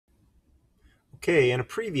Okay, in a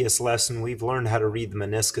previous lesson, we've learned how to read the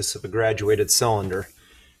meniscus of a graduated cylinder.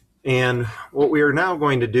 And what we are now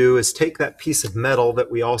going to do is take that piece of metal that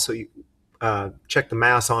we also check the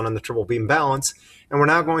mass on the triple beam balance, and we're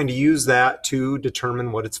now going to use that to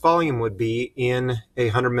determine what its volume would be in a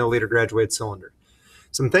 100 milliliter graduated cylinder.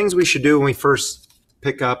 Some things we should do when we first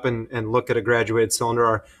pick up and look at a graduated cylinder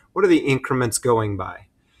are, what are the increments going by?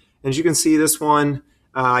 As you can see, this one,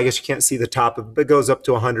 I guess you can't see the top of it, but it goes up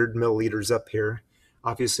to 100 milliliters up here.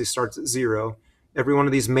 Obviously starts at 0. Every one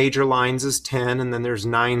of these major lines is 10, and then there's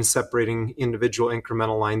 9 separating individual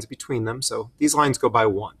incremental lines between them. So these lines go by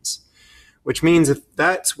ones, which means if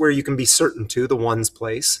that's where you can be certain to, the ones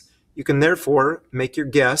place, you can therefore make your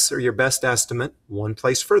guess or your best estimate one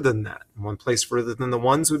place further than that. One place further than the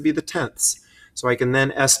ones would be the tenths. So I can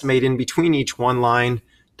then estimate in between each one line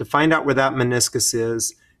to find out where that meniscus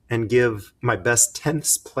is and give my best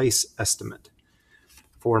tenths place estimate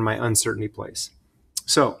for my uncertainty place.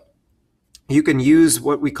 So you can use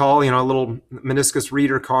what we call, a little meniscus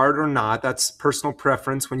reader card or not. That's personal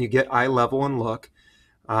preference when you get eye level and look.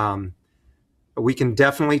 We can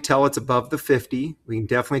definitely tell it's above the 50. We can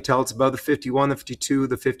definitely tell it's above the 51, the 52,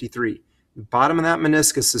 the 53. The bottom of that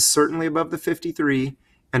meniscus is certainly above the 53,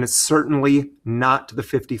 and it's certainly not to the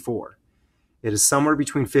 54. It is somewhere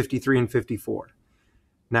between 53 and 54.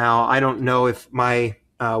 Now, I don't know if my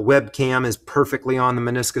webcam is perfectly on the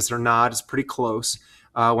meniscus or not. It's pretty close.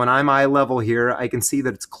 When I'm eye level here, I can see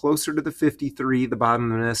that it's closer to the 53, the bottom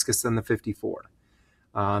of the meniscus, than the 54.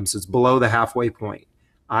 So it's below the halfway point.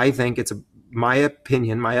 I think my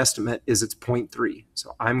opinion, my estimate is it's 0.3.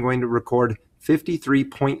 So I'm going to record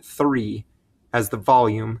 53.3 as the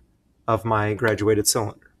volume of my graduated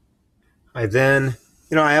cylinder. I then,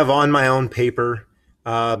 I have on my own paper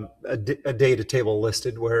a data table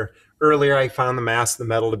listed where earlier I found the mass of the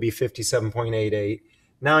metal to be 57.88.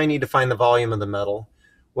 Now I need to find the volume of the metal.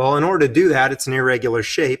 Well, in order to do that, it's an irregular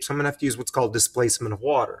shape, so I'm going to have to use what's called displacement of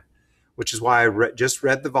water, which is why I just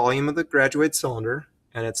read the volume of the graduated cylinder,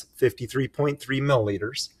 and it's 53.3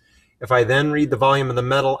 milliliters. If I then read the volume of the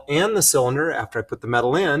metal and the cylinder after I put the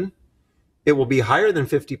metal in, it will be higher than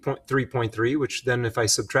 53.3, which then if I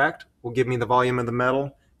subtract will give me the volume of the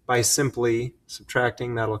metal. By simply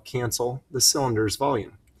subtracting, that'll cancel the cylinder's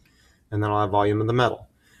volume, and then I'll have volume of the metal.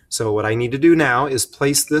 So what I need to do now is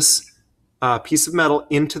place this piece of metal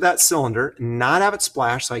into that cylinder, not have it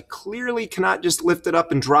splash, so I clearly cannot just lift it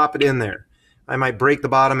up and drop it in there. I might break the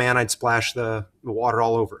bottom and I'd splash the water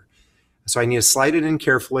all over. So I need to slide it in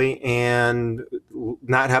carefully and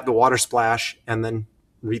not have the water splash and then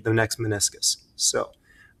read the next meniscus. So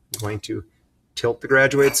I'm going to tilt the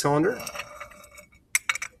graduated cylinder,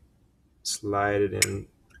 slide it in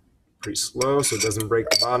pretty slow so it doesn't break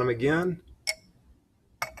the bottom again.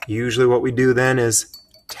 Usually what we do then is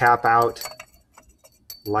tap out,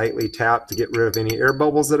 lightly tap to get rid of any air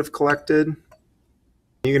bubbles that have collected.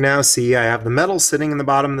 You can now see I have the metal sitting in the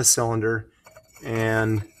bottom of the cylinder,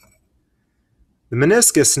 and the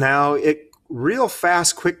meniscus now, real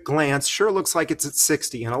fast, quick glance, sure looks like it's at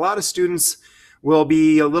 60. And a lot of students will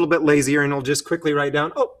be a little bit lazier and will just quickly write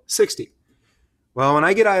down, 60. Well, when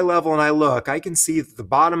I get eye level and I look, I can see that the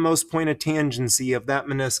bottommost point of tangency of that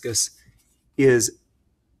meniscus is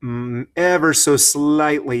ever so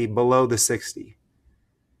slightly below the 60.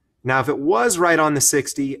 Now, if it was right on the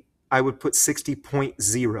 60, I would put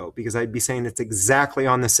 60.0 because I'd be saying it's exactly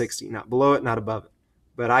on the 60, not below it, not above it.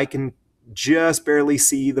 But I can just barely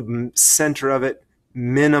see the center of it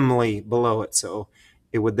minimally below it. So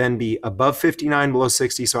it would then be above 59, below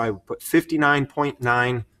 60. So I would put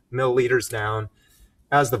 59.9 milliliters down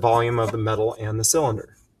as the volume of the metal and the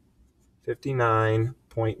cylinder.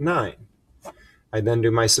 59.9. I then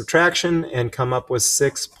do my subtraction and come up with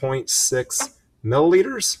 6.6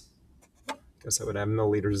 milliliters. Guess I would have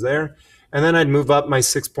milliliters there. And then I'd move up my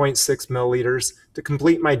 6.6 milliliters to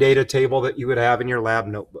complete my data table that you would have in your lab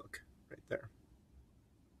notebook right there.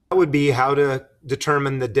 That would be how to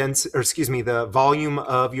determine the volume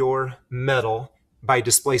of your metal by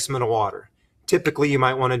displacement of water. Typically, you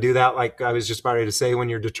might want to do that, like I was just about ready to say, when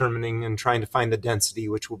you're determining and trying to find the density,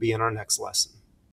 which will be in our next lesson.